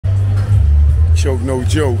Choke no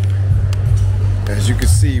joke. As you can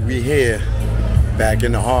see, we here back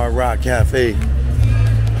in the Hard Rock Cafe.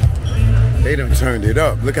 They done turned it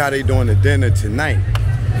up. Look how they doing the dinner tonight.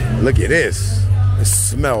 Look at this. It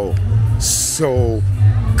smells so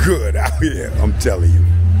good out here, I'm telling you.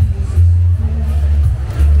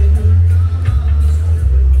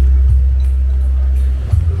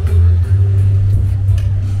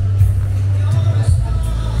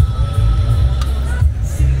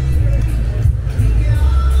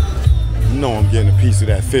 You know I'm getting a piece of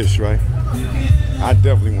that fish, right? I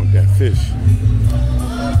definitely want that fish.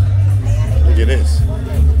 Look at this.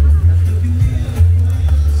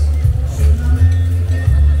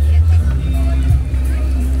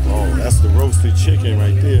 Oh, that's the roasted chicken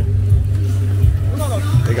right there.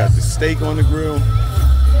 They got the steak on the grill.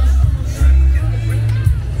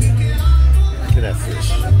 Look at that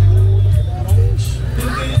fish.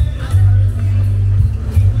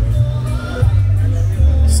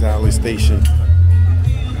 Salad station.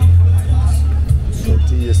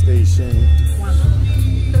 Tortilla station.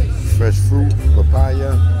 Fresh fruit,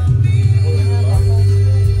 papaya.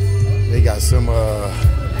 They got some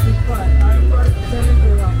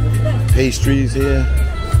pastries here.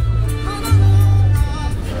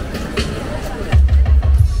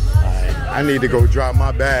 Alright, I need to go drop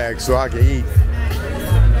my bag so I can eat.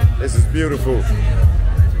 This is beautiful.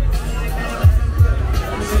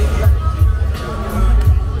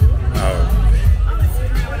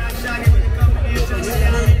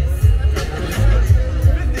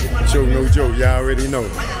 Joke, no joke, y'all already know.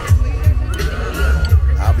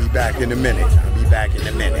 I'll be back in a minute.